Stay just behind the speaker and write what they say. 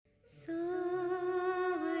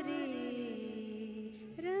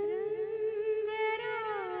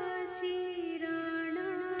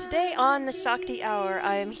Today on the Shakti Hour,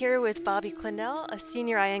 I am here with Bobby Clannell, a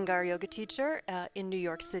senior Iyengar yoga teacher in New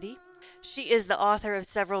York City. She is the author of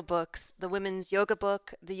several books, the Women's Yoga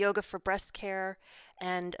Book, The Yoga for Breast Care,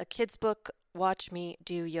 and a kid's book, Watch Me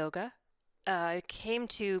Do Yoga. I came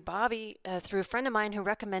to Bobby through a friend of mine who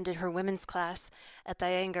recommended her women's class at the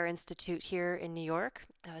Iyengar Institute here in New York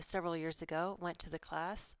several years ago. Went to the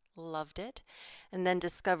class, loved it, and then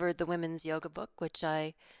discovered the Women's Yoga Book, which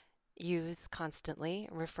I use constantly,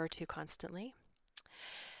 refer to constantly.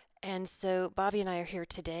 And so Bobby and I are here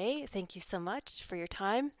today. Thank you so much for your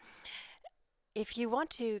time. If you want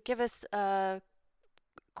to give us a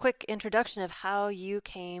quick introduction of how you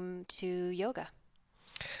came to yoga.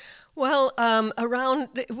 Well,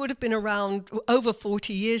 it would have been around over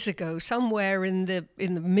 40 years ago, somewhere in the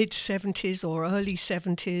mid 70s or early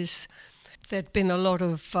 70s. There'd been a lot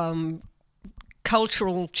of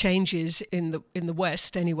cultural changes in the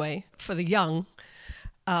West, anyway, for the young,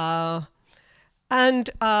 and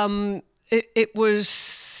it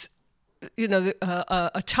was,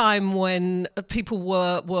 a time when people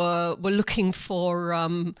were looking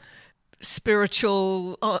for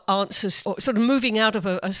spiritual answers, or sort of moving out of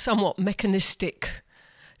a somewhat mechanistic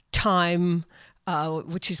time,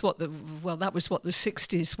 which is that was what the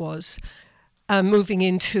 60s was, moving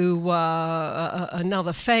into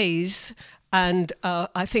another phase. And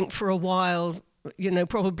I think for a while,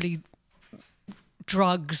 probably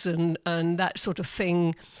drugs and that sort of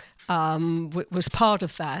thing was part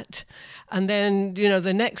of that. And then,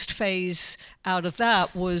 the next phase out of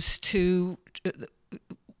that was to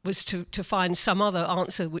find some other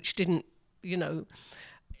answer which didn't,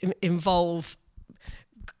 involve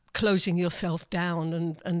closing yourself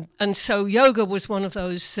down. And so yoga was one of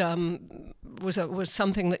those, was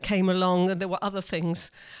something that came along, and there were other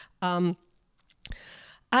things.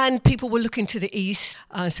 And people were looking to the east,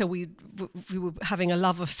 so we were having a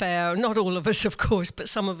love affair. Not all of us, of course, but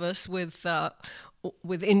some of us with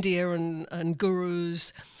India and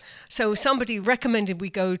gurus. So somebody recommended we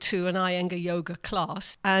go to an Iyengar yoga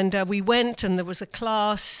class, and we went. And there was a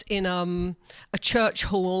class in a church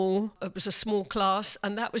hall. It was a small class,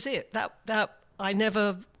 and that was it. That I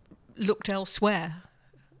never looked elsewhere.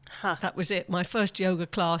 Huh. That was it. My first yoga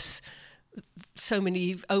class,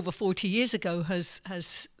 over 40 years ago, has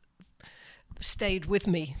stayed with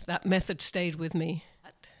me. That method stayed with me.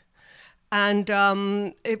 And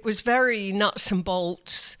it was very nuts and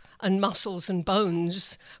bolts and muscles and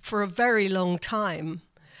bones for a very long time,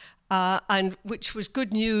 and which was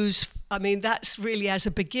good news. I mean, that's really, as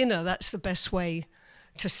a beginner, that's the best way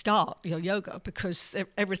to start your yoga, because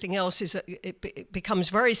everything else it becomes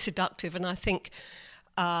very seductive, and I think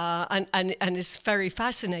and it's very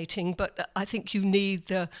fascinating, but I think you need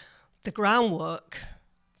the groundwork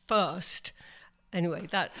first. Anyway,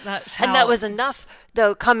 that's how. And that was enough,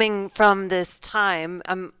 though, coming from this time.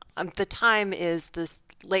 The time is this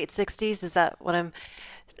late 60s. Is that what I'm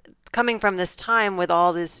coming from? This time with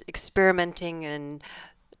all this experimenting and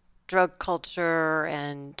drug culture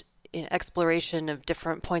and exploration of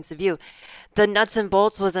different points of view. The nuts and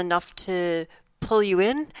bolts was enough to pull you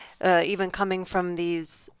in, even coming from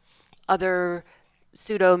these other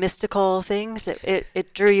pseudo-mystical things.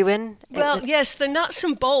 It drew you in? Well, yes, the nuts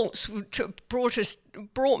and bolts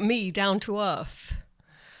brought me down to earth.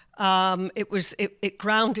 It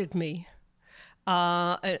grounded me,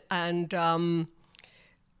 and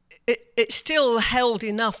it still held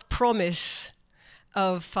enough promise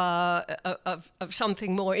of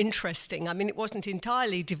something more interesting. I mean, it wasn't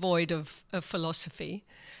entirely devoid of philosophy.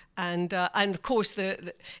 And of course,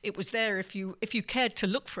 it was there if you cared to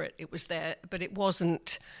look for it. It was there, but it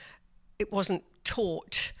wasn't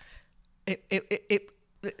taught. Were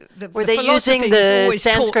they using the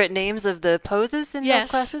Sanskrit names of the poses in those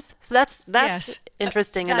classes? So that's yes.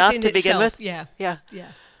 interesting That enough in to begin itself, with.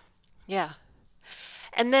 Yeah.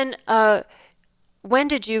 And then, how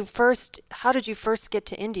did you first get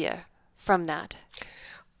to India from that?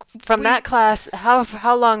 That class,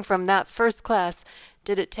 how long from that first class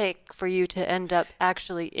did it take for you to end up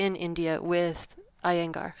actually in India with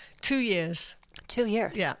Iyengar? 2 years. 2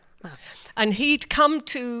 years. Yeah. Wow. And he'd come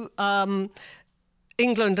to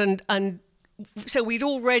England, and so we'd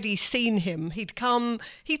already seen him. He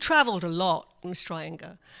traveled a lot, Mr.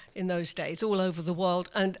 Iyengar, in those days, all over the world.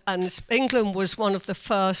 And England was one of the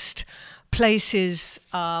first places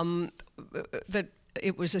that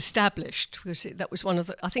it was established. That was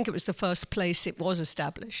I think it was the first place it was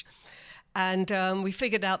established. And we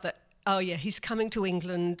figured out that, he's coming to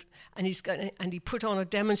England, and he put on a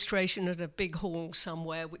demonstration at a big hall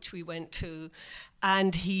somewhere, which we went to,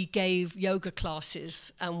 and he gave yoga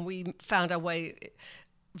classes, and we found our way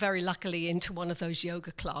very luckily into one of those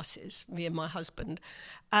yoga classes, me and my husband.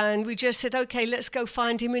 And we just said, okay, let's go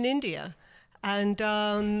find him in India. And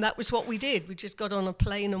that was what we did. We just got on a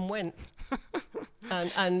plane and went.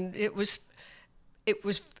 and it was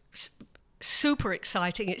super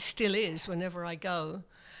exciting. It still is whenever I go.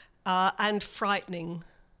 And frightening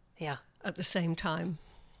at the same time.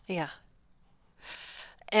 Yeah.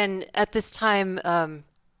 And at this time,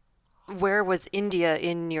 where was India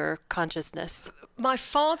in your consciousness? My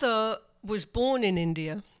father was born in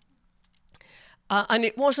India, and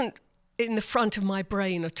it wasn't in the front of my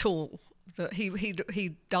brain at all. That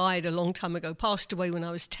he died a long time ago, passed away when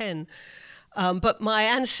I was 10. But my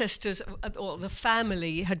ancestors, or the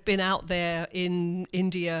family, had been out there in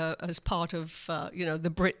India as part of,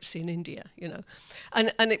 the Brits in India,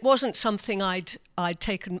 and it wasn't something I'd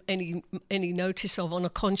taken any notice of on a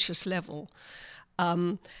conscious level.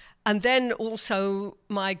 And then also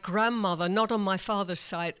my grandmother, not on my father's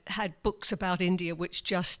side, had books about India which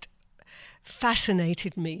just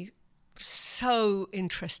fascinated me. So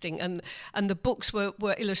interesting, and the books were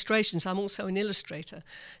illustrations. I'm also an illustrator,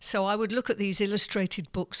 so I would look at these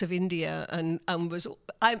illustrated books of India, and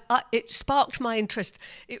it sparked my interest.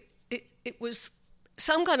 It was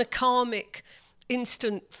some kind of karmic,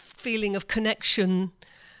 instant feeling of connection,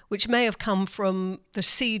 which may have come from the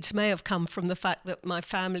seeds, may have come from the fact that my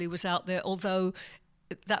family was out there, although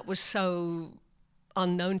that was so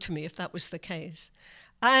unknown to me if that was the case.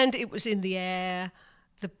 And it was in the air.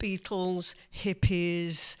 The Beatles,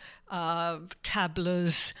 hippies,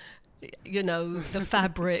 tablas, the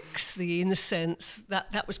fabrics, the incense.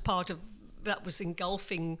 That was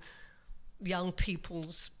engulfing young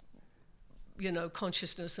people's,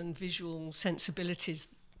 consciousness and visual sensibilities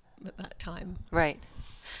at that time. Right.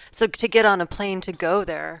 So to get on a plane to go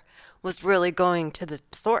there was really going to the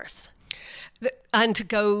source. And to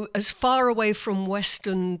go as far away from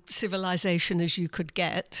Western civilization as you could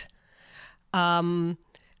get.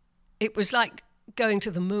 It was like going to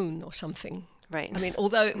the moon or something. Right. I mean,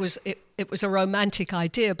 although it was a romantic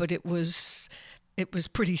idea, but it was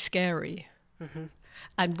pretty scary,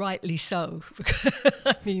 and rightly so.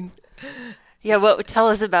 I mean, yeah. What tell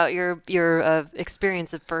us about your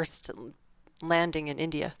experience of first landing in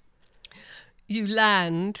India? You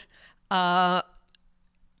land.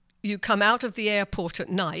 You come out of the airport at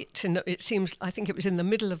night, and I think it was in the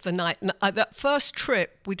middle of the night. And that first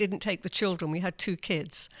trip, we didn't take the children. We had 2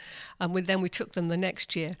 kids, and then we took them the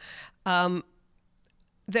next year.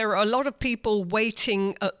 There are a lot of people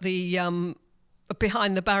waiting at the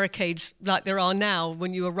behind the barricades, like there are now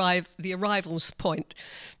when you arrive, the arrivals point.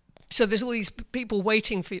 So there's all these people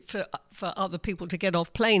waiting for other people to get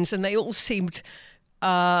off planes, and they all seemed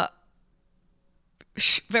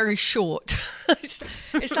very short.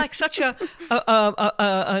 It's like such an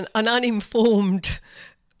uninformed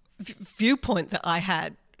viewpoint that I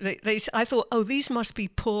had. I thought, oh, these must be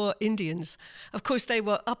poor Indians. Of course, they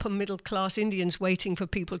were upper middle class Indians waiting for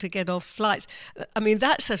people to get off flights. I mean,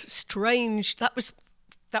 that's a strange. That was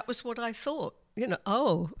what I thought. And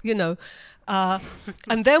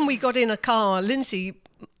then we got in a car. Lindsay,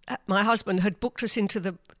 my husband, had booked us into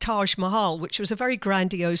the Taj Mahal, which was a very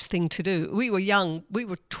grandiose thing to do. We were young. We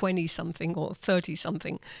were 20-something or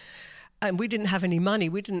 30-something. And we didn't have any money.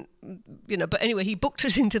 We didn't, but anyway, he booked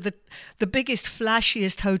us into the biggest,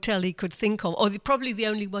 flashiest hotel he could think of, or probably the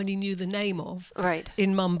only one he knew the name of, right,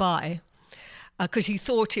 in Mumbai, because he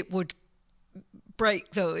thought it would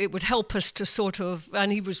it would help us to sort of,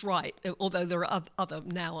 and he was right, although there are other,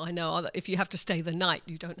 now I know, if you have to stay the night,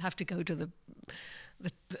 you don't have to go to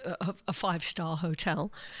a 5-star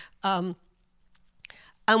hotel. And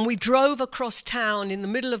we drove across town in the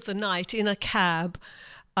middle of the night in a cab,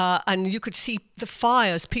 and you could see the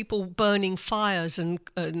fires, people burning fires, and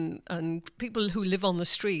people who live on the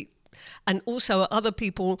street, and also other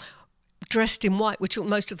people dressed in white, which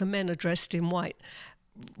most of the men are dressed in white,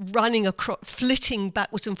 running across, flitting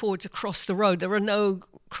backwards and forwards across the road. There are no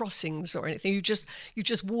crossings or anything. You just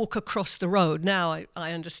walk across the road. Now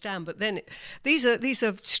I understand, but then these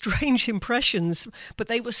are strange impressions. But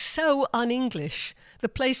they were so un-English. The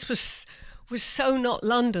place was so not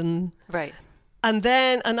London. Right. And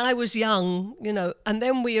I was young, and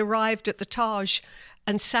then we arrived at the Taj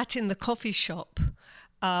and sat in the coffee shop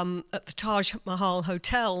at the Taj Mahal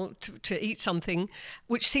Hotel to eat something,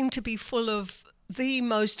 which seemed to be full of the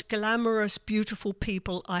most glamorous, beautiful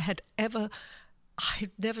people I had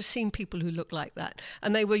never seen people who looked like that.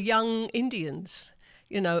 And they were young Indians,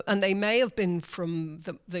 and they may have been from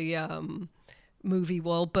the movie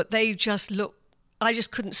world, but they just I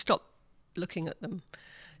just couldn't stop looking at them.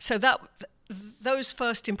 So those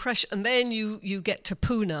first impressions, and then you get to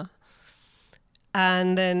Pune,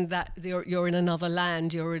 and then that you're in another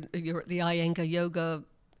land. You're at the Iyengar Yoga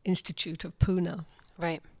Institute of Pune.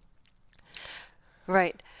 Right.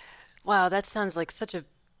 Right. Wow, that sounds like such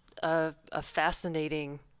a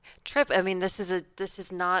fascinating trip. I mean, this is a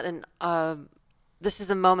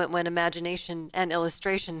moment when imagination and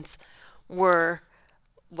illustrations were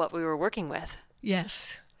what we were working with.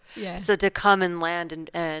 Yes. Yeah. So to come and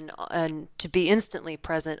land and to be instantly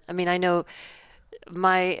present. I mean, I know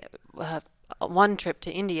my one trip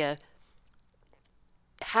to India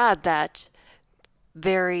had that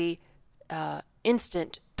very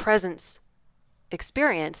instant presence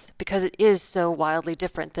experience because it is so wildly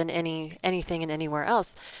different than anything and anywhere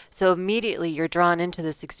else. So immediately you're drawn into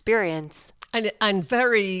this experience. And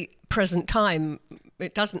very present time.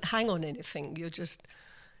 It doesn't hang on anything. You're just...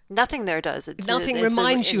 Nothing there does. Nothing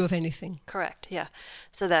reminds you of anything. Correct, yeah.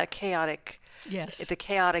 So that chaotic... Yes. The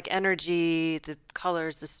chaotic energy, the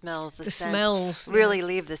colors, the smells, the scents smells really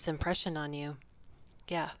leave this impression on you.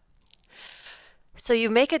 Yeah. So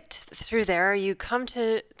you make it through there, you come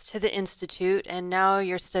to the Institute, and now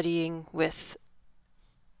you're studying with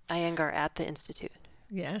Iyengar at the Institute.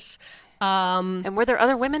 Yes. And were there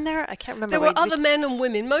other women there? I can't remember. There were other men and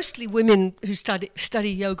women, mostly women who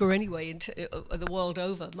study yoga anyway, the world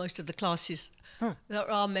over. Most of the classes,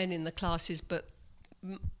 there are men in the classes, but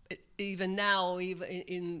even now, even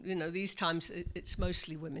in these times, it's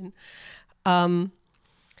mostly women.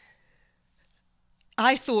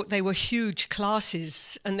 I thought they were huge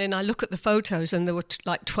classes, and then I look at the photos and there were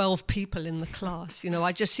like 12 people in the class.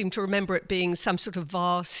 I just seem to remember it being some sort of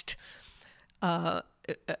vast, a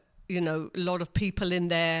lot of people in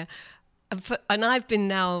there. And I've been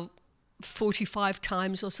now 45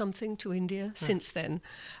 times or something to India since then.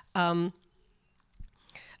 And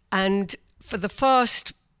for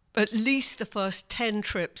at least the first 10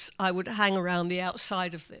 trips, I would hang around the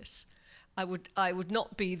outside of this. I would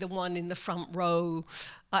not be the one in the front row.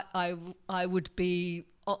 I would be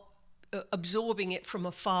absorbing it from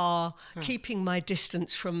afar, keeping my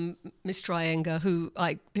distance from Mr. Iyengar, who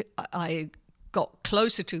I got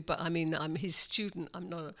closer to. But I mean, I'm his student. I'm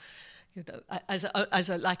not, as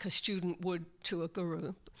a student would to a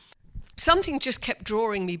guru. Something just kept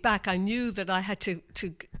drawing me back. I knew that I had to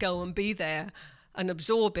go and be there and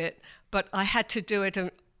absorb it, but I had to do it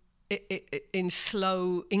in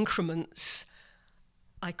slow increments.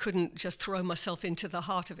 I couldn't just throw myself into the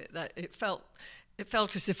heart of it. That it felt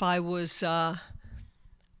as if I was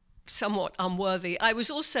somewhat unworthy. I was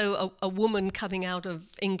also a woman coming out of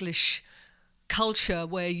English culture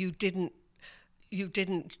where you didn't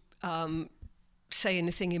say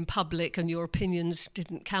anything in public and your opinions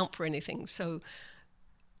didn't count for anything. So,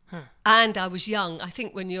 and I was young. I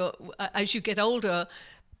think as you get older,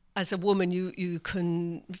 as a woman, you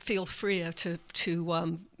can feel freer to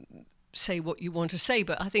say what you want to say.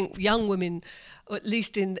 But I think young women, or at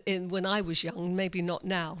least in when I was young, maybe not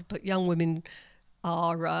now, but young women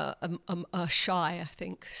are shy, I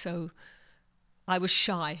think. So I was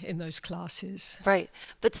shy in those classes. Right,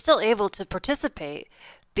 but still able to participate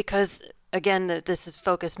because, again, this is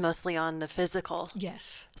focused mostly on the physical.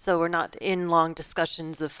 Yes. So we're not in long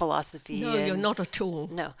discussions of philosophy. No, you're not at all.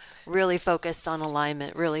 No, really focused on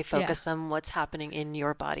alignment, really focused on what's happening in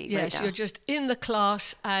your body right now. Yes, you're just in the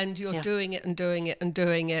class and you're doing it and doing it and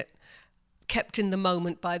doing it, kept in the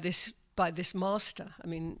moment by this master. I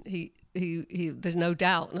mean, he there's no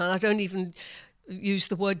doubt. And I don't even use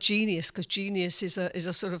the word genius because genius is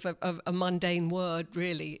a sort of a mundane word,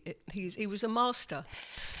 really. He was a master.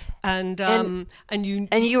 And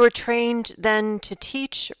you were trained then to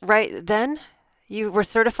teach right then? You were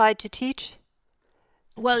certified to teach?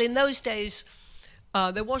 Well, in those days,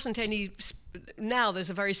 there wasn't any. Now there's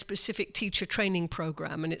a very specific teacher training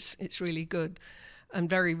program, and it's really good and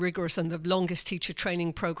very rigorous, and the longest teacher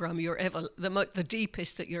training program the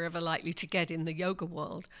deepest that you're ever likely to get in the yoga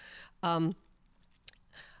world.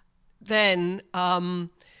 Then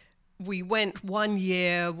we went 1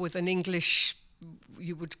 year with an English,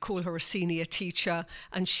 you would call her a senior teacher,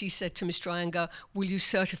 and she said to Mr. Iyengar, will you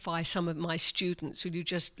certify some of my students? Will you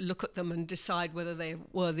just look at them and decide whether they're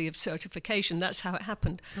worthy of certification? That's how it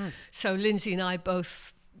happened. So Lindsay and I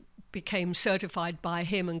both became certified by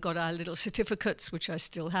him and got our little certificates, which I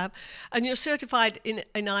still have. And you're certified in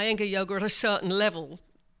Iyengar yoga at a certain level.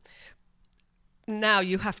 Now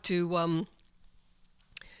you have to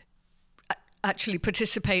actually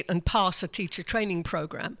participate and pass a teacher training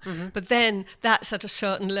program. But then that's at a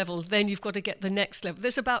certain level. Then you've got to get the next level.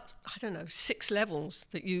 There's about, 6 levels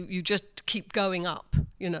that you just keep going up,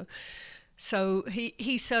 So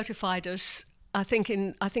he certified us, I think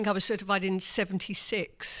I was certified in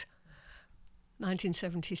 1976.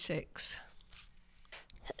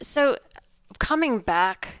 So, coming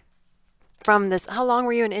back from this, how long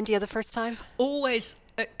were you in India the first time? Always,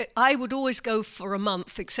 I would always go for a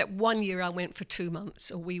month, except one year I went for 2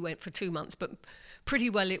 months, or we went for 2 months, but pretty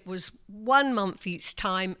well it was 1 month each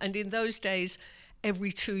time. And in those days,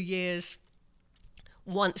 every 2 years,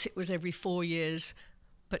 once it was every 4 years,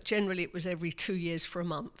 but generally it was every 2 years for a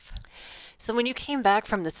month. So, when you came back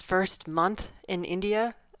from this first month in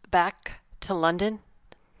India back to London,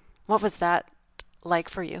 what was that like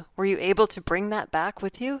for you? Were you able to bring that back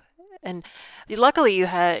with you? And luckily you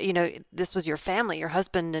had, this was your family, your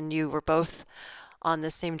husband and you were both on the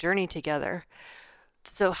same journey together.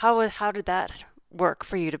 So how did that work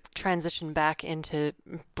for you to transition back into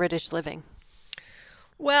British living?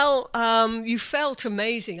 Well, you felt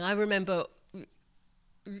amazing. I remember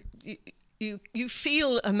you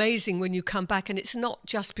feel amazing when you come back, and it's not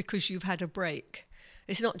just because you've had a break.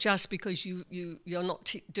 It's not just because you're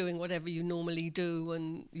not doing whatever you normally do,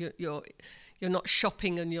 and you're not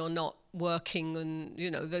shopping and you're not working, and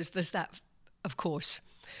there's that, of course.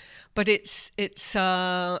 But it's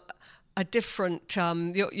a different.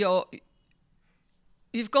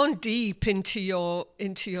 You've gone deep into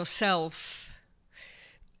yourself,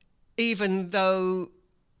 even though.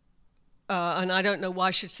 And I don't know why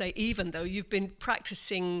I should say even though you've been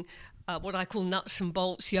practicing what I call nuts and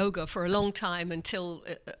bolts yoga for a long time, until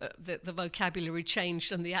the vocabulary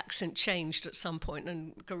changed and the accent changed at some point,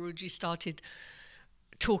 and Guruji started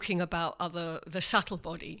talking about the subtle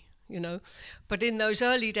body, But in those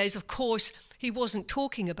early days, of course, he wasn't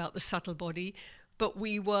talking about the subtle body, but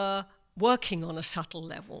we were working on a subtle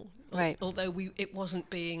level, right? Although it wasn't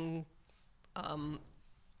being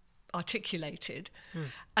articulated.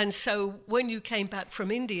 And so when you came back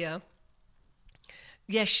from India,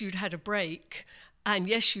 yes, you'd had a break, and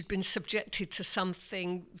yes, you'd been subjected to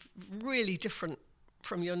something really different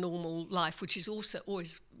from your normal life, which is also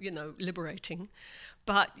always, liberating.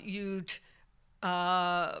 But you'd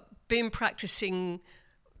been practicing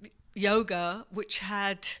yoga, which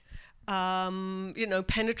had,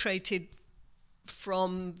 penetrated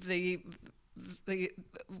from the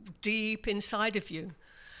deep inside of you,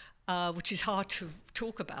 which is hard to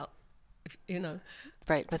talk about,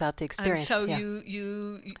 Right, without the experience. And so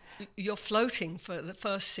you're floating for the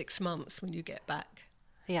first 6 months when you get back.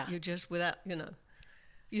 Yeah. You're just without,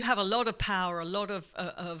 you have a lot of power, a lot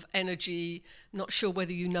of energy. Not sure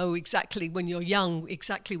whether you know exactly when you're young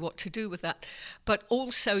exactly what to do with that, but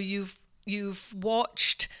also you've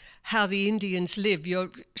watched how the Indians live.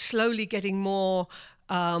 You're slowly getting more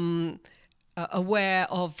aware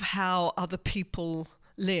of how other people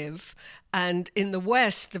live, and in the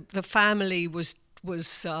West, the family was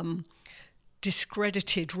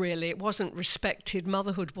discredited. Really, it wasn't respected.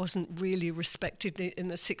 Motherhood wasn't really respected in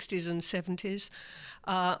the 60s and 70s,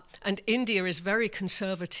 and India is very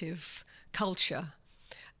conservative culture,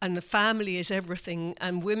 and the family is everything,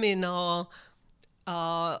 and women are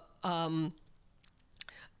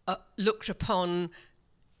looked upon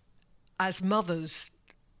as mothers.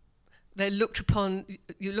 They're looked upon,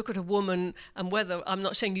 you look at a woman, and whether, I'm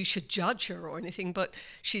not saying you should judge her or anything, but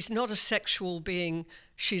she's not a sexual being,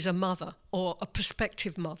 she's a mother, or a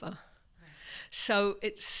prospective mother. Right. So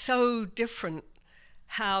it's so different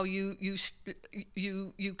how you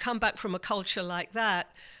come back from a culture like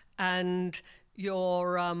that, and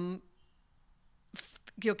you're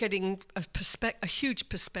getting a huge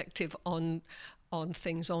perspective on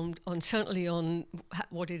things, on certainly on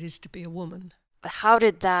what it is to be a woman. How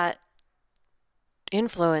did that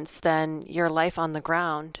influence then your life on the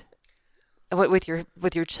ground, with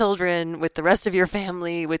your children, with the rest of your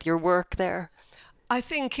family, with your work there? I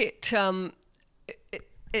think it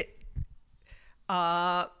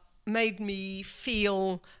made me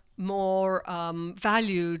feel more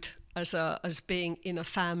valued as being in a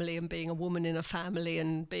family, and being a woman in a family,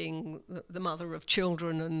 and being the mother of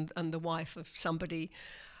children, and the wife of somebody,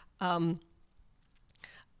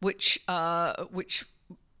 which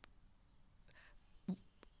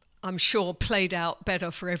I'm sure played out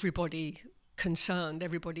better for everybody concerned,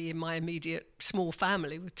 everybody in my immediate small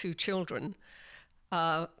family with 2 children,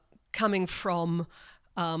 coming from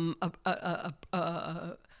a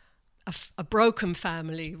broken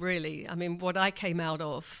family, really. I mean, what I came out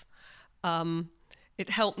of, it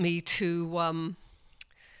helped me to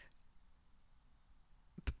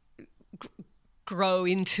grow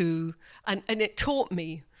into, and it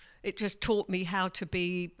just taught me how to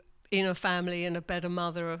be in a family and a better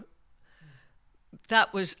mother.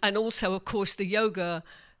 That was, and also, of course, the yoga,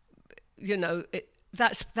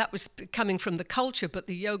 that was coming from the culture, but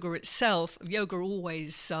the yoga itself, yoga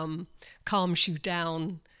always calms you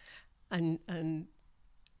down, and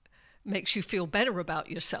makes you feel better about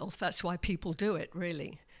yourself. That's why people do it,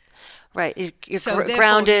 really. Right. You're So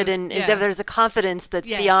grounded, you, and yeah. there's a confidence that's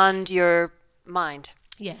Yes. beyond your mind.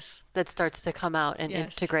 Yes. That starts to come out and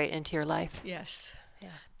Yes. integrate into your life. Yes. Yeah.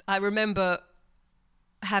 I remember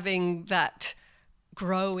having that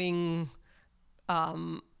growing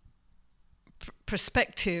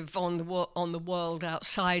perspective on the world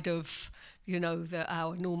outside of,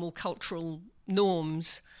 our normal cultural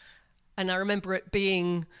norms. And I remember it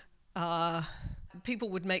being, people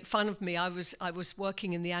would make fun of me. I was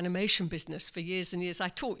working in the animation business for years and years. I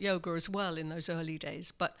taught yoga as well in those early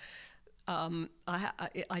days, but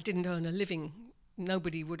I didn't earn a living.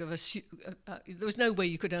 Nobody would have assumed, there was no way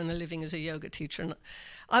you could earn a living as a yoga teacher. And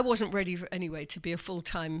I wasn't ready anyway to be a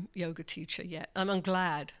full-time yoga teacher yet. And I'm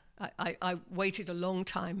glad. I waited a long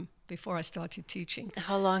time before I started teaching.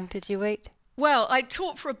 How long did you wait? Well, I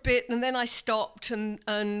taught for a bit and then I stopped,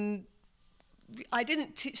 and I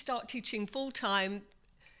didn't start teaching full-time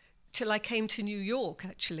till I came to New York,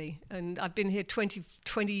 actually. And I've been here 20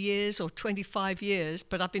 years or 25 years,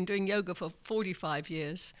 but I've been doing yoga for 45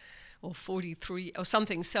 years or 43 or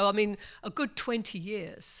something. So, I mean, a good 20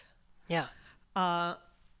 years. Yeah. I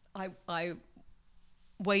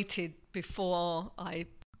waited before I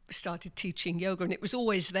started teaching yoga, and it was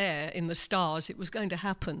always there in the stars. It was going to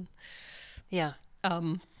happen. Yeah.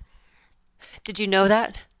 Did you know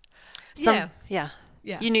that? Yeah. Yeah.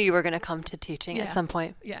 You knew you were going to come to teaching at some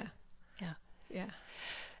point. Yeah. Yeah. Yeah.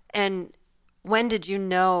 And when did you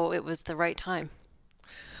know it was the right time?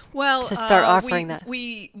 Well, to start offering that.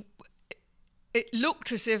 It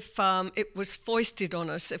looked as if it was foisted on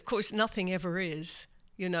us. Of course, nothing ever is.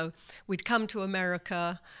 We'd come to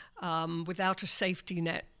America without a safety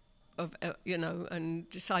net, and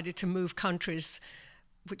decided to move countries,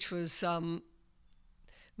 which was,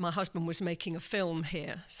 my husband was making a film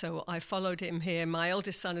here. So I followed him here. My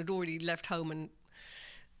eldest son had already left home and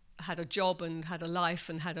had a job and had a life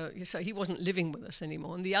and so he wasn't living with us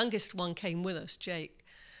anymore. And the youngest one came with us, Jake.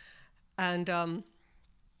 And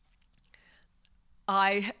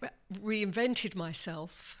I reinvented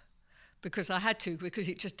myself because I had to, because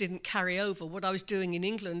it just didn't carry over. What I was doing in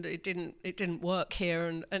England, it didn't work here,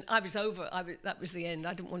 and I was over. That was the end.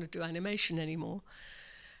 I didn't want to do animation anymore.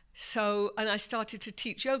 So, and I started to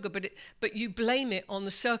teach yoga, but you blame it on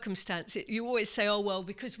the circumstance. You always say, oh, well,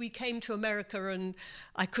 because we came to America and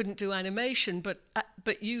I couldn't do animation, but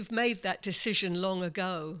you've made that decision long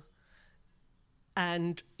ago,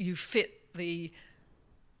 and you fit the...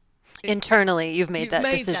 Internally, you've made that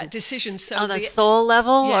decision. That decision. So on a soul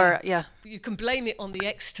level, you can blame it on the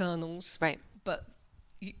externals, right? But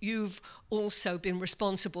you've also been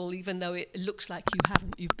responsible, even though it looks like you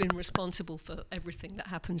haven't. You've been responsible for everything that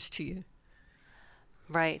happens to you.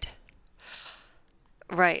 Right.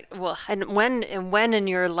 Right. Well, and when in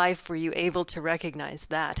your life were you able to recognize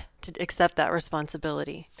that, to accept that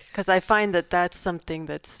responsibility? Because I find that that's something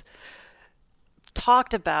that's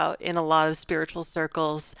talked about in a lot of spiritual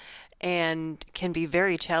circles and can be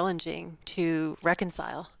very challenging to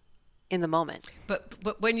reconcile in the moment. But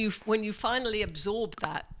when you finally absorb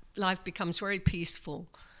that, life becomes very peaceful.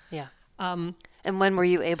 Yeah. And when were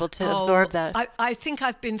you able to absorb that? I think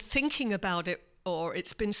I've been thinking about it, or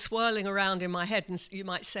it's been swirling around in my head, and you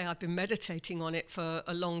might say I've been meditating on it for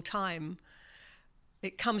a long time.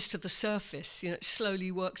 It comes to the surface, it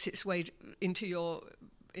slowly works its way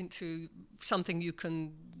into something you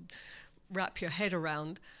can wrap your head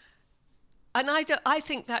around. And I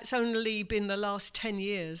think that's only been the last 10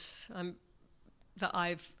 years that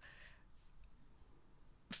I've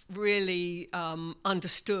really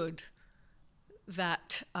understood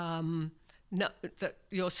that that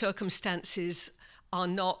your circumstances are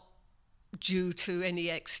not due to any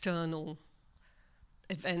external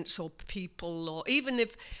events or people, or even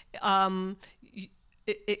if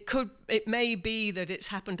it may be that it's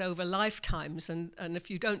happened over lifetimes, and if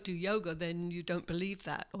you don't do yoga, then you don't believe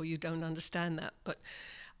that, or you don't understand that. But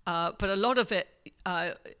a lot of it,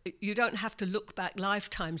 you don't have to look back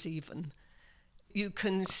lifetimes even. You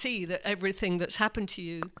can see that everything that's happened to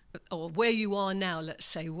you, or where you are now, let's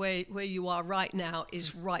say, where you are right now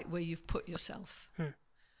is right where you've put yourself. And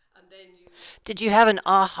then did you have an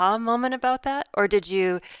aha moment about that? Or did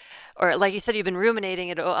you, or like you said, you've been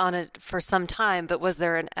ruminating on it for some time, but was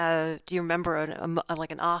there do you remember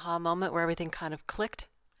like an aha moment where everything kind of clicked?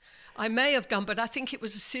 I may have done, but I think it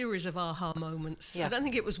was a series of aha moments. Yeah. I don't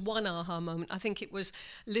think it was one aha moment. I think it was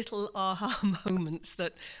little aha moments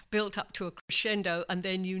that built up to a crescendo, and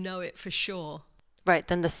then you know it for sure. Right,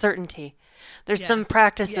 then the certainty. There's some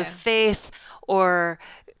practice of faith or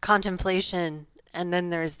contemplation, and then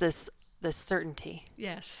there's this this certainty.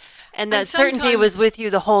 Yes. And that certainty was with you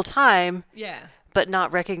the whole time. Yeah. But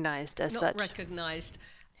not recognized as such. Not recognized.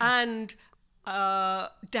 And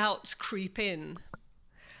doubts creep in.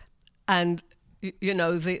 And, you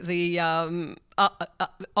know, the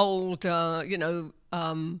old,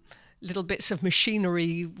 little bits of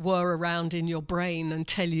machinery whir around in your brain and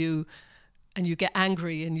tell you, and you get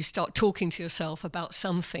angry and you start talking to yourself about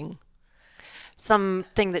something.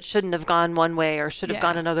 Something that shouldn't have gone one way or should have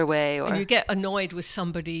gone another way. Or... And you get annoyed with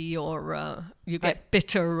somebody, or you get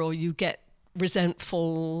bitter, or you get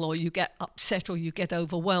resentful, or you get upset, or you get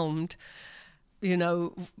overwhelmed. You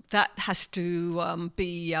know, that has to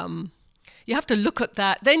be... you have to look at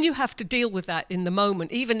that. Then you have to deal with that in the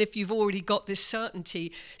moment. Even if you've already got this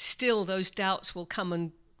certainty, still those doubts will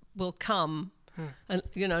come. And,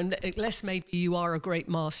 you know, unless maybe you are a great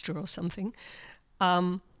master or something.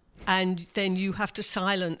 And then you have to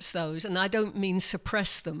silence those. And I don't mean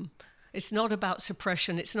suppress them. It's not about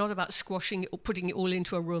suppression. It's not about squashing it or putting it all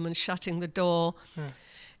into a room and shutting the door.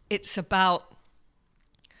 It's about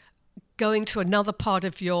going to another part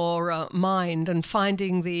of your mind and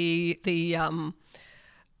finding the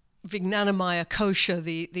Vijnanamaya kosha,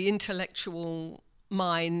 the intellectual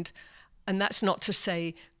mind. And that's not to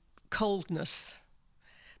say coldness,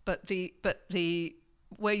 but the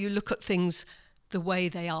where you look at things the way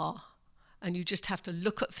they are, and you just have to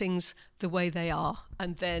look at things the way they are,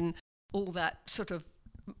 and then all that sort of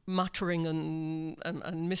muttering and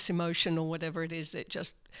misemotion or whatever it is,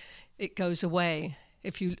 it goes away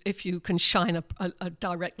if you can shine a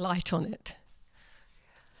direct light on it.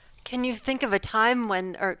 Can you think of a time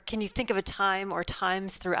or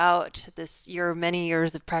times throughout your many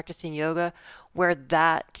years of practicing yoga where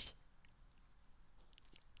that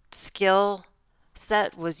skill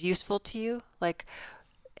set was useful to you? Like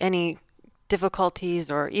any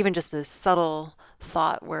difficulties or even just a subtle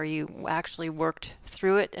thought where you actually worked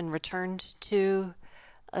through it and returned to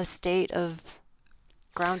a state of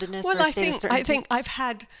groundedness or a state of certainty? I think I've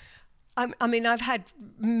had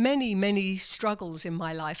many struggles in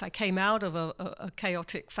my life. I came out of a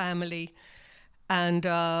chaotic family, and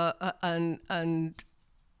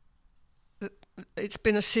it's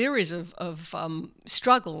been a series of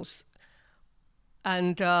struggles,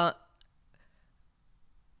 and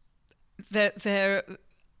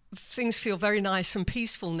things feel very nice and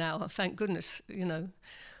peaceful now, thank goodness, you know.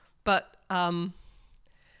 But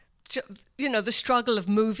you know, the struggle of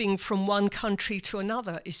moving from one country to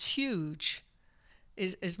another is huge.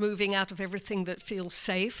 Is moving out of everything that feels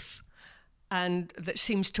safe and that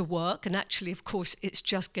seems to work. And actually, of course, it's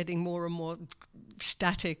just getting more and more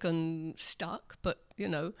static and stuck. But, you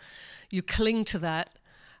know, you cling to that.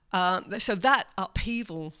 So that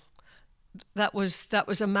upheaval, that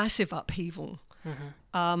was a massive upheaval.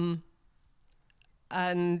 Mm-hmm.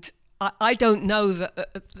 And I don't know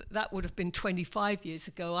that that would have been 25 years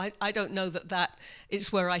ago. I don't know that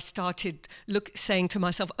is where I started saying to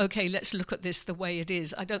myself, okay, let's look at this the way it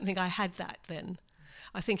is. I don't think I had that then.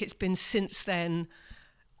 I think it's been since then,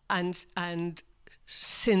 and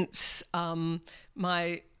since I've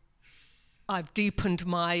deepened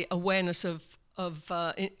my awareness of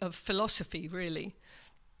philosophy, really.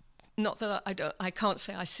 Not that I can't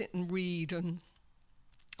say I sit and read and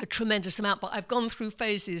a tremendous amount, but I've gone through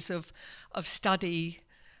phases of study,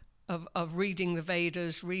 of reading the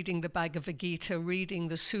Vedas, reading the Bhagavad Gita, reading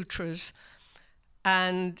the sutras,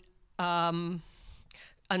 and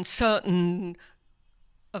certain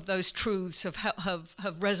of those truths have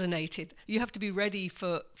resonated. You have to be ready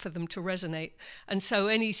for them to resonate. And so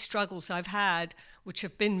any struggles I've had, which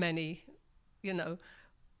have been many, you know,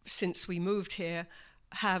 since we moved here,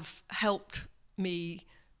 have helped me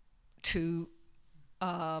to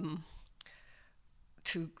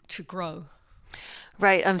grow.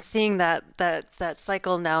 Right, I'm seeing that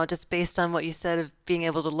cycle now, just based on what you said of being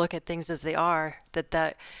able to look at things as they are.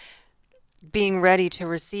 That being ready to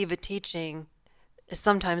receive a teaching,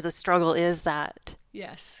 sometimes a struggle is that.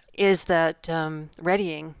 Yes. Is that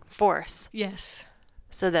readying force. Yes.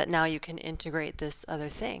 So that now you can integrate this other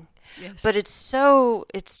thing. Yes. But it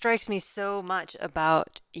strikes me so much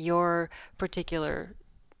about your particular,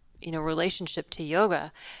 you know, relationship to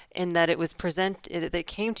yoga, in that it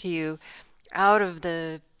came to you out of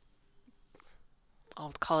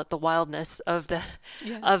I'll call it the wildness of the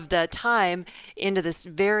time, into this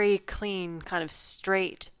very clean, kind of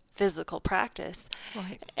straight physical practice.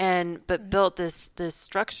 Right. But built this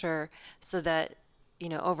structure so that, you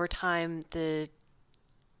know, over time the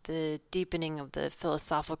deepening of the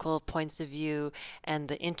philosophical points of view and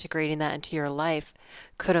the integrating that into your life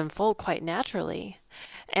could unfold quite naturally.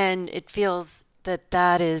 And it feels that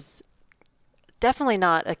definitely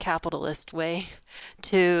not a capitalist way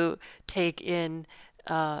to take in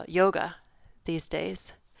yoga these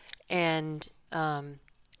days. And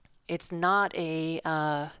it's not a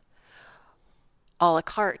a la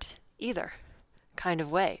carte either kind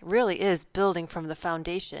of way. Really is building from the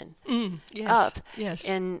foundation Yes, up yes.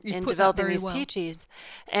 in You put that developing very these well. teachings.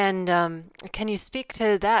 And can you speak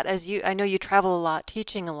to that I know you travel a lot,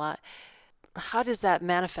 teaching a lot. How does that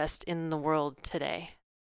manifest in the world today?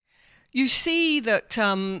 You see that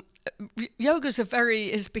has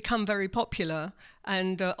become very popular,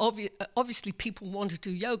 and obviously people want to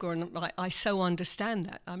do yoga, and I so understand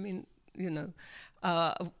that. I mean, you know,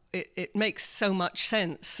 it makes so much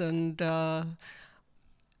sense, and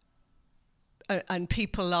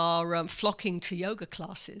people are flocking to yoga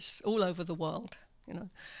classes all over the world, you know.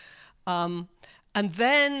 And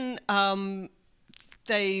then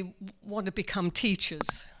they want to become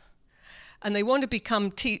teachers. And they want to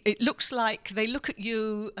become it looks like they look at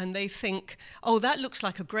you and they think, oh, that looks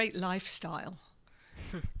like a great lifestyle.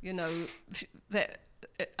 You know,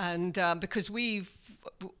 and because we're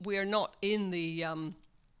not in the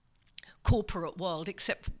corporate world,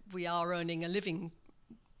 except we are earning a living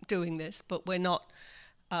doing this, but we're not.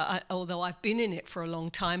 Although I've been in it for a long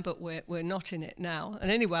time, but we're not in it now. And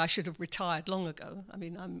anyway, I should have retired long ago. I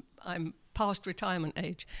mean, I'm past retirement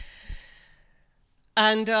age.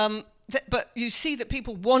 And but you see that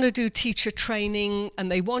people want to do teacher training,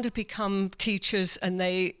 and they want to become teachers, and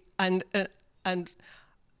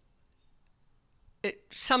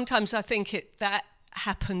sometimes I think that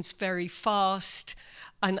happens very fast,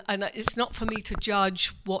 and it's not for me to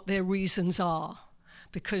judge what their reasons are,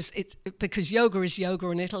 because yoga is yoga,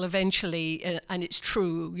 and it'll eventually, and it's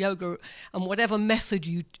true, yoga, and whatever method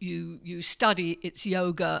you study, it's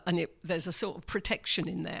yoga, and there's a sort of protection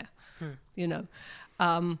in there, you know.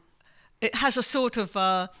 It has a sort of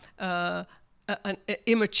an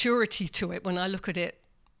immaturity to it when I look at it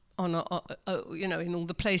on you know, in all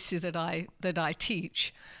the places that I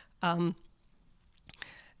teach. I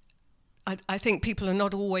think people are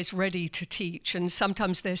not always ready to teach, and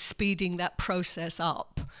sometimes they're speeding that process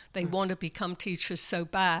up. They want to become teachers so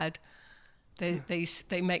bad, they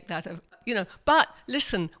make that you know. But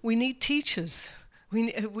listen, we need teachers.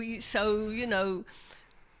 So, you know,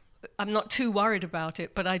 I'm not too worried about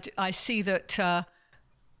it, but I see that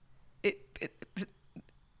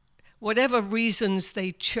whatever reasons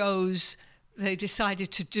they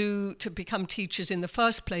decided to become teachers in the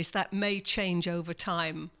first place, that may change over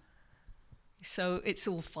time. So it's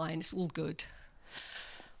all fine, it's all good.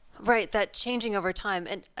 Right, that changing over time,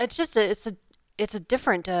 and it's a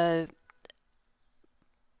different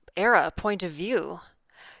era point of view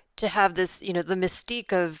to have this, you know, the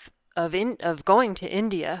mystique of going to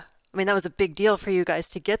India. I mean, that was a big deal for you guys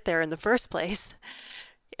to get there in the first place.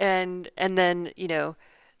 And then, you know,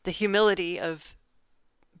 the humility of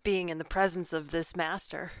being in the presence of this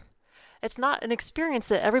master. It's not an experience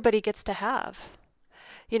that everybody gets to have.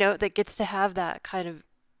 You know, that gets to have that kind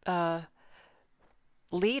of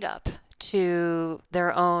lead up to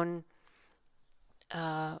their own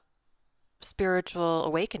spiritual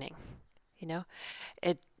awakening. You know,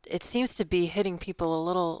 it seems to be hitting people a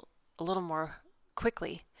little more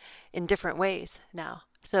quickly in different ways now.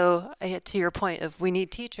 So to your point of we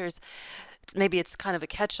need teachers, maybe it's kind of a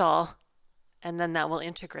catch-all, and then that will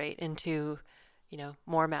integrate into, you know,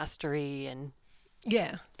 more mastery and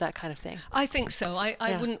that kind of thing. I think so.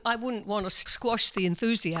 I wouldn't want to squash the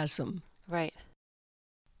enthusiasm. Right.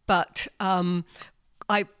 But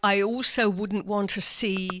I also wouldn't want to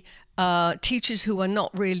see teachers who are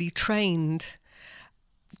not really trained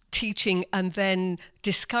teaching and then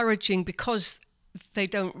discouraging because they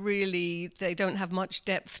don't have much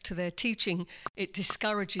depth to their teaching. It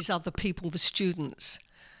discourages other people, the students.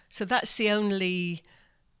 So that's the only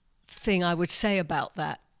thing I would say about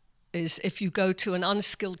that, is if you go to an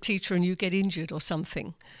unskilled teacher and you get injured or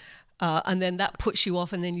something, and then that puts you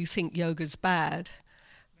off and then you think yoga's bad.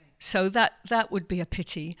 So that would be a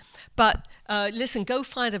pity. But listen, go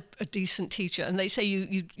find a decent teacher, and they say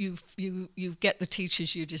you get the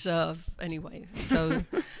teachers you deserve anyway. So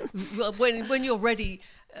when you're ready,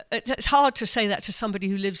 it's hard to say that to somebody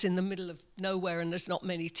who lives in the middle of nowhere and there's not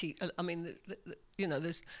many teachers. I mean, you know,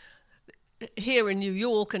 there's here in New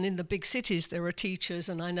York and in the big cities there are teachers,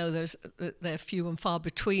 and I know they're few and far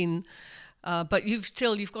between. But you've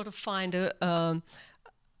got to find a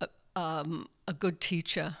good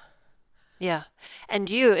teacher. Yeah. And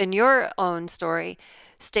you, in your own story,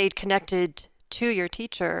 stayed connected to your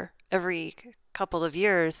teacher every couple of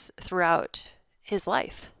years throughout his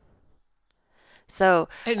life. So,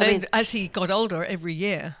 And I mean, as he got older every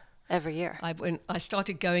year. Every year. I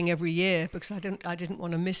started going every year because I didn't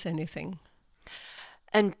want to miss anything.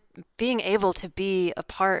 And being able to be a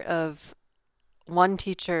part of one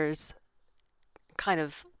teacher's kind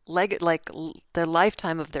of the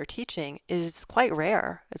lifetime of their teaching is quite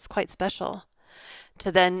rare. It's quite special.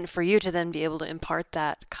 For you to then be able to impart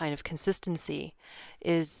that kind of consistency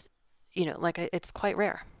is, it's quite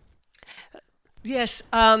rare. Yes,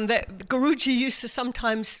 Guruji used to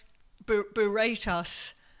sometimes berate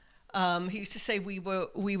us. He used to say we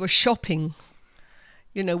were shopping.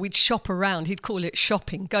 We'd shop around. He'd call it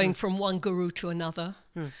shopping, going from one guru to another,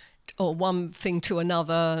 or one thing to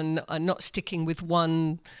another, and not sticking with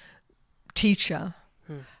one teacher.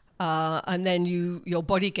 And then your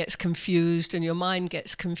body gets confused and your mind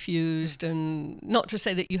gets confused. And not to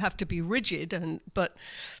say that you have to be rigid, but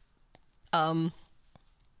I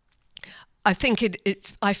think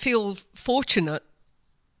I feel fortunate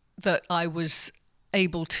that I was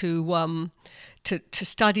able to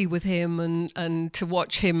study with him and to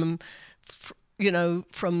watch him,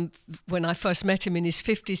 from when I first met him in his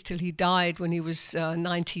 50s till he died when he was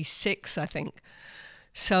 96, I think.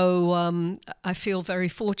 So I feel very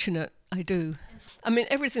fortunate, I do. I mean,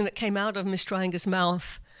 everything that came out of Mr. Iyengar's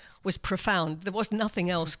mouth was profound. There was nothing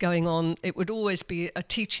else going on. It would always be a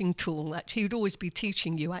teaching tool. He would always be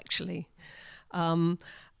teaching you, actually. And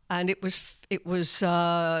it was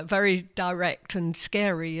very direct and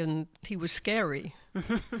scary, and he was scary.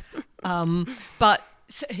 But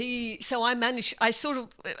I sort of,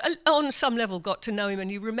 on some level, got to know him,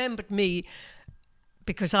 and he remembered me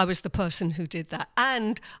because I was the person who did that.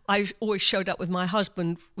 And I always showed up with my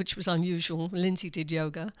husband, which was unusual. Lindsay did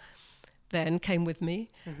yoga then, came with me.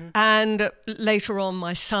 And later on,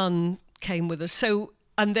 my son came with us. So,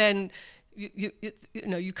 and then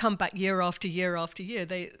you come back year after year after year.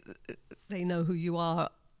 They know who you are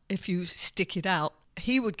if you stick it out.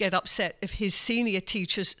 He would get upset if his senior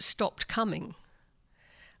teachers stopped coming,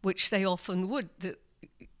 which they often would.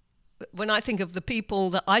 When I think of the people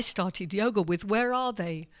that I started yoga with, where are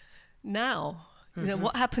they now?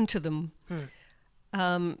 What happened to them?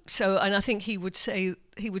 So, and I think he would say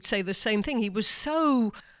the same thing. He was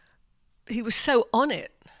so on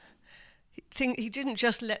it. He didn't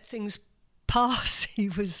just let things pass. He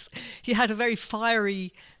had a very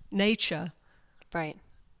fiery nature. Right.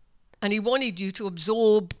 And he wanted you to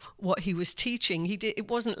absorb what he was teaching. It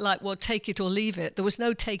wasn't like, well, take it or leave it. There was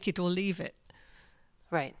no take it or leave it.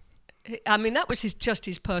 Right. I mean, that was just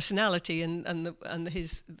his personality and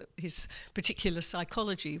his particular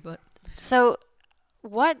psychology. But so,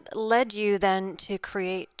 what led you then to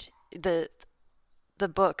create the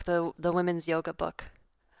book, the women's yoga book?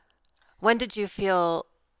 When did you feel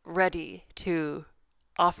ready to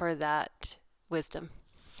offer that wisdom?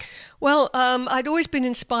 Well, I'd always been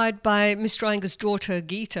inspired by Mr. Iyengar's daughter,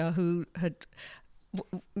 Geeta, who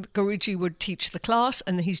Guruji would teach the class,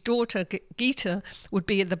 and his daughter, Geeta, would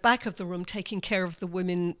be at the back of the room taking care of the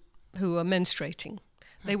women who are menstruating.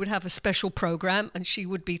 They would have a special program, and she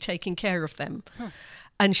would be taking care of them.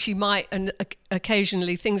 And and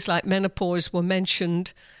occasionally things like menopause were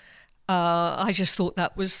mentioned. I just thought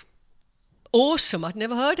that was awesome. I'd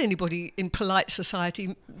never heard anybody in polite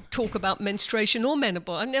society talk about menstruation or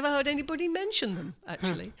menopause. I've never heard anybody mention them,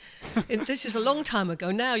 actually. This is a long time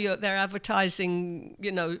ago. Now they're advertising,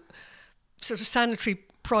 sort of sanitary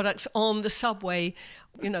products on the subway,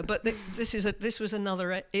 but this was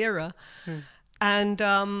another era.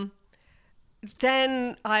 And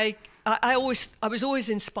then I was always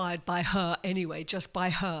inspired by her anyway, just by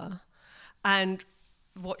her. And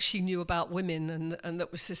what she knew about women, and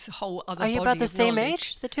that was this whole other body of knowledge. Are you about the same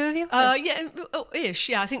age, the two of you? Yeah, ish.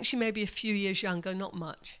 Yeah, I think she may be a few years younger, not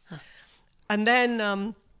much. And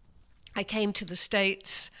then I came to the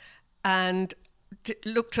States and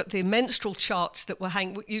looked at the menstrual charts that were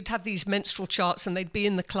hanging. You'd have these menstrual charts, and they'd be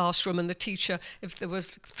in the classroom, and the teacher, if there were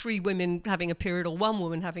 3 women having a period or 1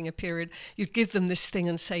 woman having a period, you'd give them this thing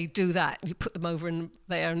and say, do that. You put them over in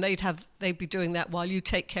there, and they'd be doing that while you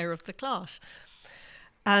take care of the class.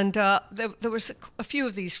 And there was a few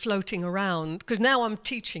of these floating around, because now I'm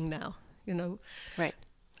teaching now, Right.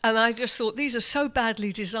 And I just thought, these are so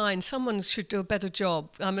badly designed. Someone should do a better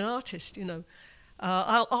job. I'm an artist,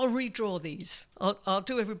 I'll redraw these. I'll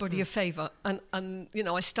do everybody a favor. And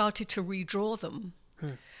I started to redraw them.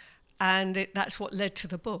 And that's what led to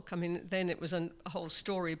the book. I mean, then it was a whole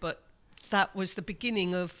story, but that was the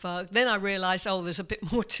beginning of... then I realized, there's a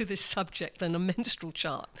bit more to this subject than a menstrual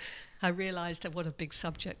chart. I realized what a big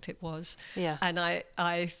subject it was. Yeah. And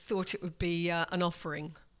I thought it would be an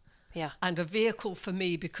offering. Yeah. And a vehicle for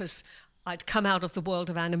me, because I'd come out of the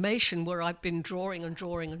world of animation where I'd been drawing and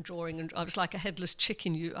drawing and drawing, and I was like a headless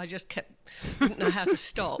chicken. I just didn't know how to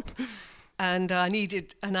stop. And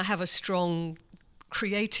I have a strong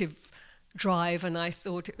creative drive, and I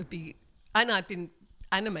thought it would be, and I'd been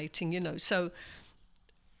animating, so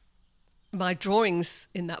my drawings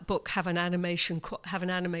in that book have an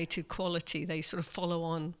animated quality. They sort of follow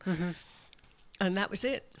on. And that was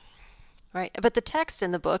it. Right. But the text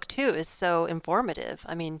in the book, too, is so informative.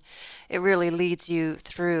 I mean, it really leads you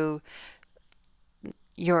through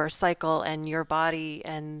your cycle and your body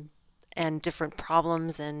and different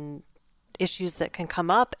problems and issues that can come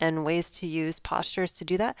up and ways to use postures to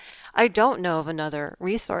do that. I don't know of another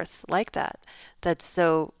resource like that that's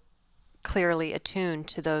so clearly attuned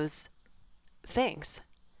to those things.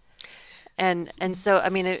 And so, I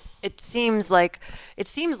mean, it seems like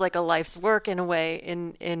a life's work in a way,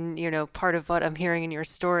 in part of what I'm hearing in your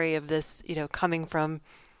story of this, coming from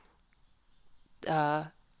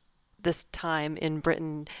this time in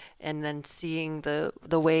Britain and then seeing the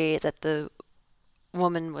way that the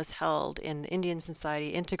woman was held in the Indian society,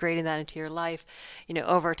 integrating that into your life,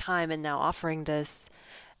 over time, and now offering this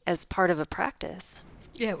as part of a practice.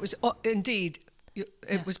 Yeah, it was indeed.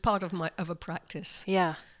 It was part of a practice.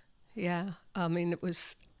 Yeah. Yeah, I mean,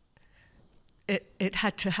 it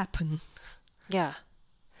had to happen. Yeah.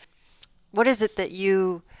 What is it that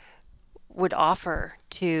you would offer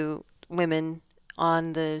to women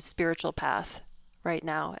on the spiritual path right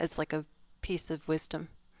now as like a piece of wisdom?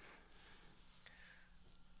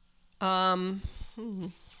 Or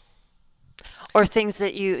things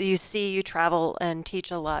that you see, you travel and teach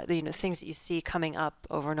a lot, things that you see coming up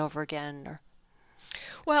over and over again. Or...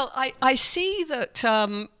 Well, I see that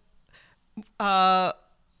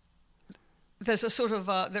there's a sort of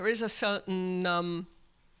there is a certain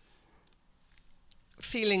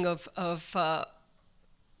feeling of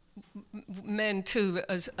men too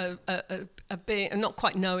as a being, not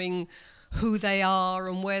quite knowing who they are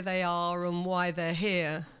and where they are and why they're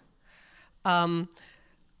here, and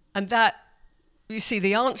that, you see,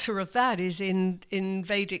 the answer of that is in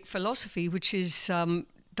Vedic philosophy, which is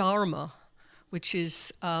Dharma, which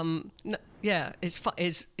is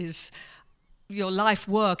is your life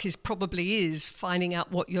work is finding out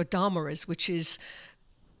what your Dharma is, which is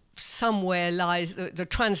somewhere lies the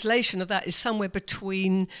translation of that is somewhere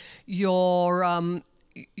between your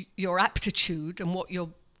aptitude and what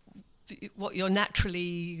you're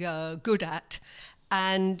naturally good at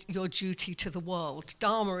and your duty to the world.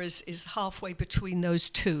 Dharma is halfway between those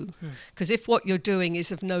two, because if what you're doing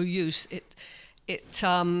is of no use, it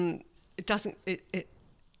doesn't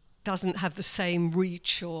have the same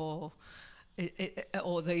reach, or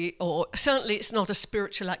certainly it's not a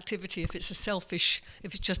spiritual activity if it's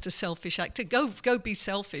just a selfish act. Go be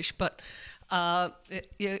selfish, but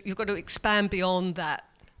you've got to expand beyond that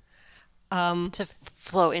to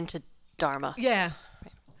flow into Dharma. Yeah,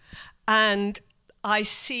 and I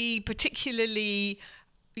see particularly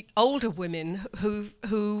older women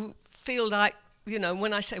who feel like,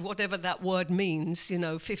 when I say whatever that word means,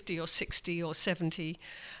 50 or 60 or 70,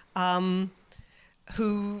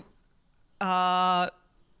 who are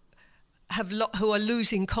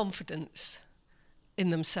losing confidence in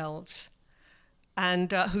themselves,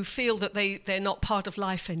 and who feel that they're not part of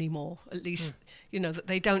life anymore, at least, that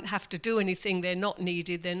they don't have to do anything, they're not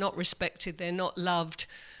needed, they're not respected, they're not loved,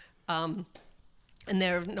 and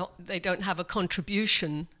they don't have a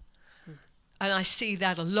contribution. And I see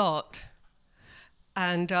that a lot.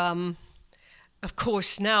 And of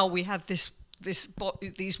course, now we have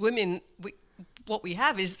these women. What we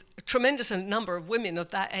have is a tremendous number of women of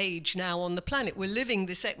that age now on the planet. We're living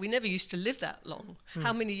this. We never used to live that long.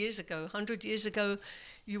 How many years ago? 100 years ago,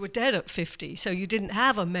 you were dead at 50. So you didn't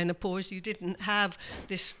have a menopause. You didn't have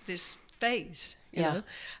this phase. You know?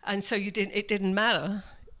 And so it didn't matter.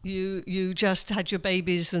 You just had your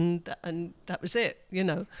babies and that was it.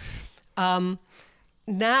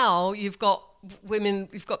 Now you've got women.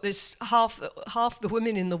 You've got this half the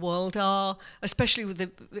women in the world are, especially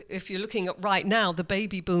if you're looking at right now, the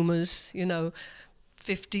baby boomers,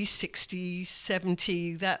 50, 60,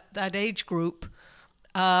 70, that age group,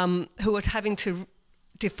 who are having to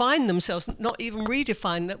define themselves, not even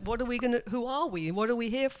redefine that. Who are we? What are we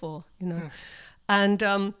here for?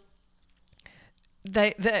 And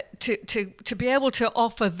they to be able to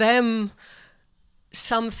offer them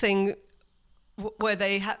something where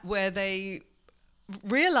they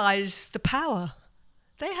realize the power.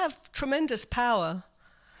 They have tremendous power,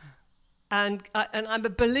 and I'm a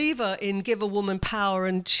believer in give a woman power,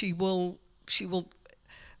 and she will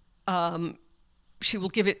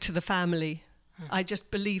give it to the family. I just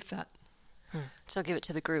believe that. She'll give it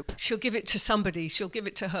to the group. She'll give it to somebody. She'll give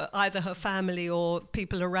it to either her family or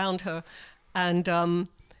people around her. And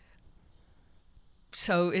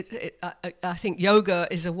so I think yoga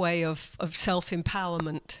is a way of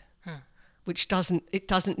self-empowerment, which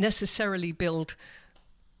doesn't necessarily build,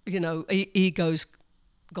 egos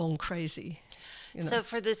gone crazy. So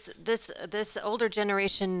for this older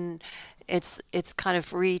generation, it's kind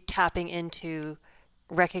of re-tapping into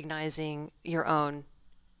recognizing your own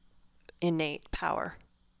innate power,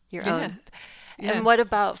 your own. Yeah. And what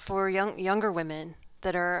about for younger women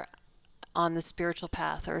that are on the spiritual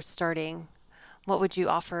path or starting? What would you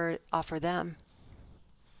offer them?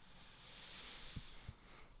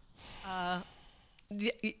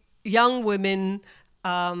 Young women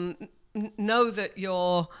know that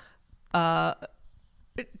you're.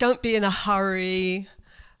 Don't be in a hurry.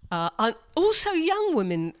 Also, young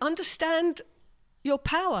women understand your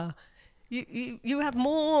power. You have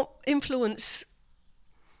more influence,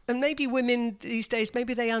 and maybe women these days,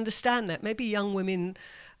 maybe they understand that. Maybe young women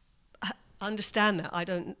understand that. I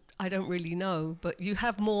don't really know, but you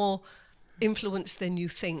have more influence than you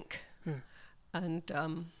think. And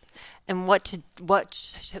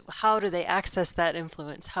how do they access that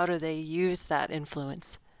influence? How do they use that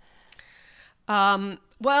influence?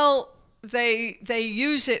 Well, they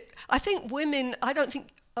use it. I think women. I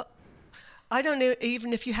don't know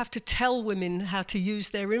even if you have to tell women how to use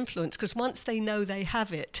their influence, because once they know they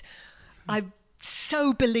have it, I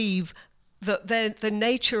so believe that the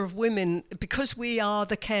nature of women, because we are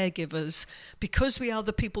the caregivers, because we are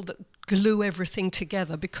the people that glue everything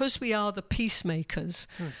together, because we are the peacemakers,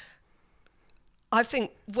 I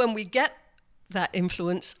think when we get that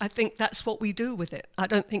influence, I think that's what we do with it. I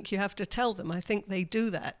don't think you have to tell them. I think they do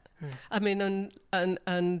that. I mean, and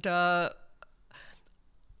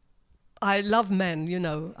I love men,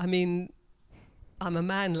 I mean, I'm a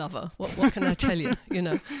man lover. What can I tell you,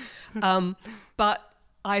 But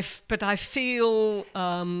I feel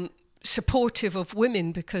supportive of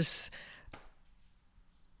women, because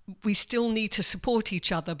we still need to support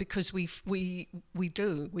each other, because we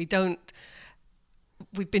do.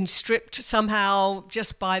 We've been stripped somehow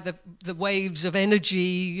just by the waves of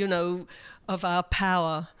energy, of our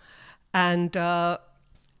power, and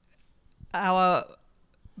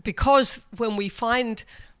because when we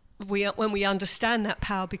understand that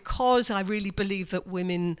power, because I really believe that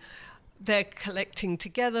women, they're collecting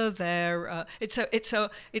together. It's a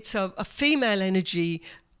female energy.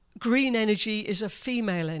 Green energy is a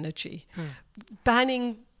female energy.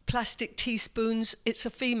 Banning plastic teaspoons, it's a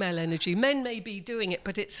female energy. Men may be doing it,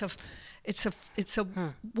 but it's a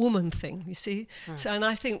woman thing, you see. So, and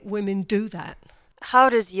I think women do that. How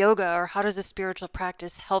does yoga, or how does a spiritual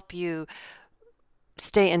practice help you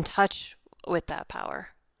stay in touch with that power?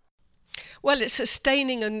 Well, it's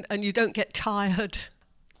sustaining, and you don't get tired.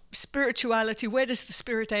 Spirituality, where does the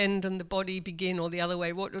spirit end and the body begin, or the other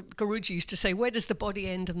way? What Guruji used to say, where does the body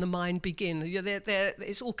end and the mind begin?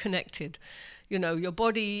 It's all connected. Your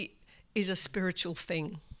body is a spiritual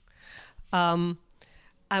thing. And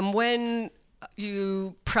when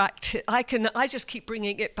you practice, I just keep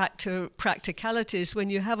bringing it back to practicalities. When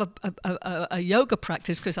you have a yoga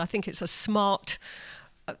practice, because I think it's a smart,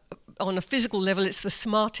 on a physical level, it's the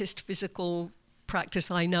smartest physical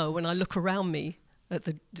practice I know. When I look around me at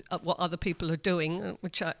what other people are doing,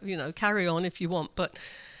 which carry on if you want, but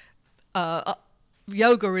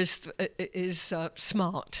yoga is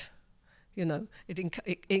smart.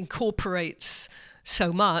 It incorporates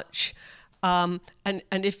so much, and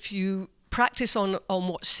if you practice on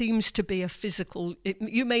what seems to be a physical,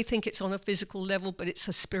 you may think it's on a physical level, but it's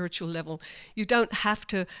a spiritual level. You don't have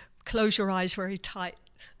to close your eyes very tight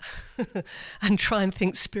and try and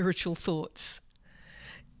think spiritual thoughts.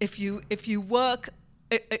 If you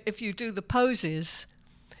do the poses,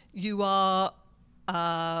 you are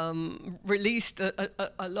released.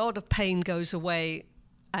 A lot of pain goes away,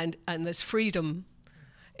 and there's freedom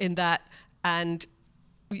in that, and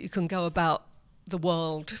you can go about the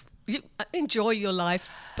world. You enjoy your life,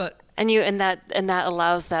 but that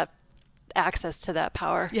allows that access to that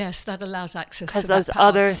power. Yes, that allows access to that power. Because those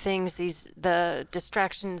other things, the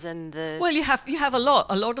distractions and the... Well, you have a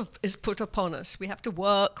lot of is put upon us. We have to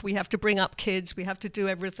work, we have to bring up kids, we have to do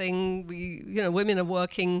everything. Women are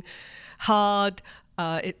working hard.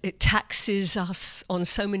 It taxes us on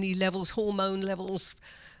so many levels, hormone levels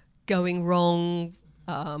going wrong,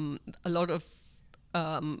 a lot of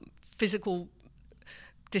physical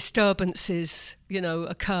disturbances,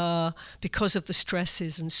 occur because of the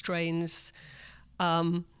stresses and strains,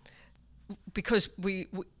 because we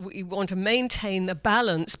want to maintain the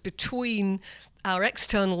balance between our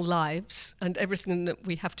external lives and everything that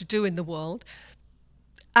we have to do in the world,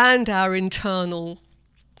 and our internal.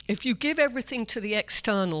 If you give everything to the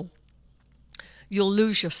external, you'll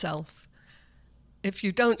lose yourself. If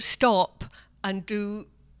you don't stop and do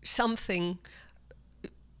something,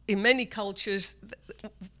 in many cultures,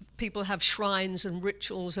 people have shrines and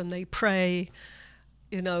rituals and they pray,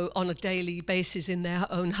 on a daily basis in their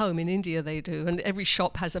own home. In India they do, and every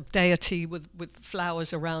shop has a deity with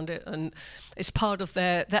flowers around it, and it's part of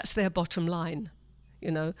that's their bottom line,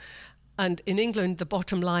 And in England, the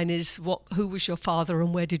bottom line is who was your father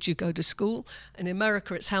and where did you go to school? In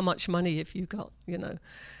America, it's how much money have you got,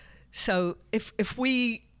 So if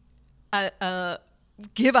we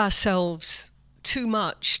give ourselves too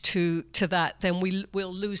much to that, then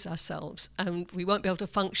we'll lose ourselves and we won't be able to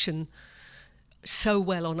function so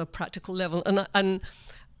well on a practical level. And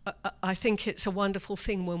I think it's a wonderful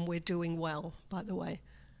thing when we're doing well, by the way,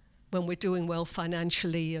 when we're doing well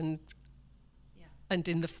financially and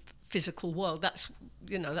in the physical world. That's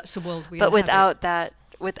the world we inhabit. But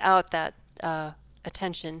without that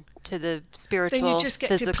attention to the spiritual, then you just get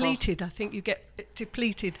physical. depleted. I think you get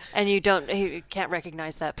depleted, and you can't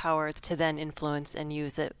recognize that power to then influence and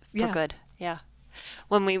use it for good. Yeah.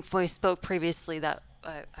 When we spoke previously, that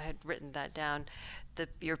I had written that down.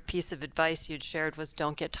 Your piece of advice you'd shared was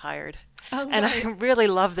don't get tired. Oh, and right. I really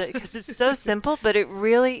love that because it's so simple, but it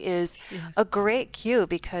really is a great cue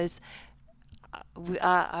because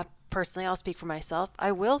personally, I'll speak for myself.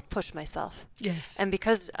 I will push myself. Yes. And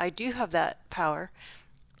because I do have that power,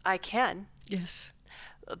 I can. Yes.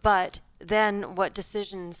 But then what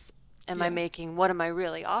decisions am I making? What am I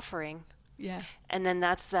really offering? Yeah. And then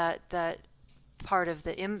that's that part of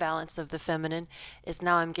the imbalance of the feminine is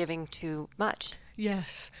now I'm giving too much.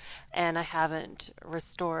 Yes. And I haven't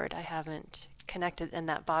restored. I haven't connected. And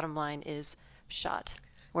that bottom line is shot.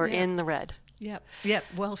 We're in the red. Yep. Yep.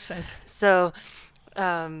 Well said. So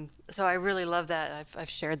I really love that. I've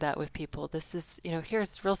shared that with people. This is,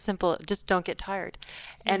 here's real simple. Just don't get tired.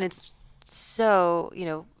 Yeah. And it's so,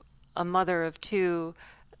 a mother of two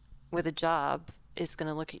with a job is going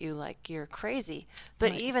to look at you like you're crazy.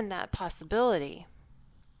 But even that possibility,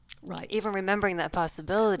 even remembering that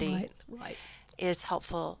possibility is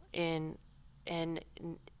helpful in then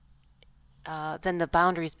the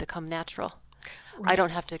boundaries become natural. I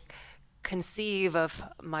don't have to conceive of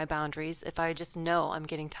my boundaries. If I just know I'm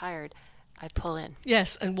getting tired, I pull in.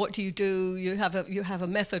 Yes, and what do? You have a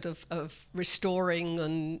method of restoring,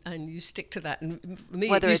 and you stick to that. And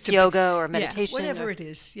whether it's yoga or meditation, whatever it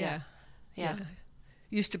is,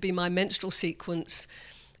 used to be my menstrual sequence.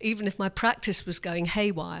 Even if my practice was going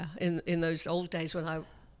haywire in those old days when I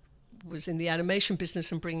was in the animation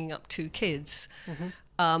business and bringing up 2 kids,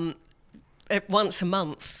 once a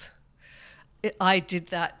month. I did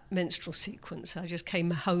that menstrual sequence. I just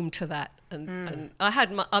came home to that, and I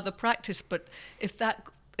had my other practice. But if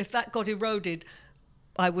that got eroded,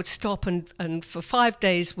 I would stop and for 5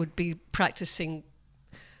 days would be practicing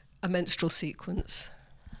a menstrual sequence.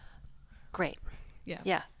 Great. Yeah.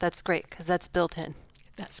 Yeah, that's great because that's built in.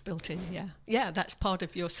 That's built in. Yeah. Yeah, that's part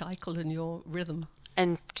of your cycle and your rhythm.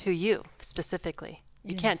 And to you specifically,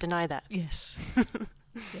 you can't deny that. Yes. Yeah.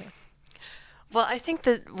 Well, I think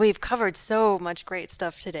that we've covered so much great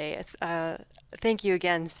stuff today. Thank you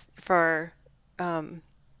again for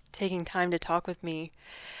taking time to talk with me.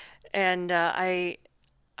 And I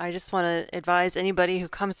just want to advise anybody who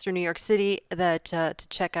comes through New York City that to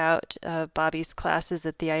check out Bobby's classes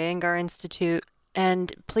at the Iyengar Institute.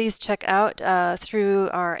 And please check out through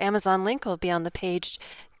our Amazon link. It'll be on the page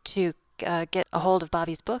to get a hold of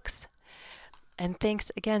Bobby's books. And thanks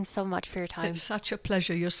again so much for your time. It's such a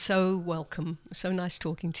pleasure. You're so welcome. So nice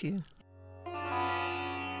talking to you.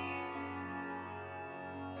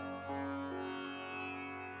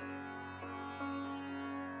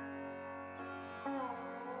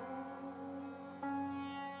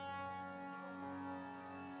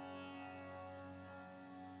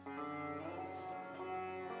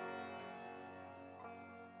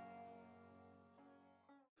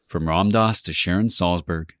 From Ram Dass to Sharon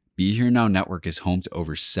Salzberg, Be Here Now Network is home to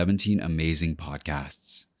over 17 amazing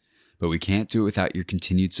podcasts. But we can't do it without your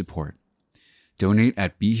continued support. Donate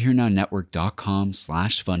at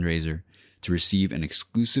BeHereNowNetwork.com/fundraiser to receive an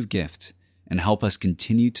exclusive gift and help us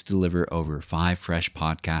continue to deliver over 5 fresh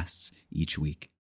podcasts each week.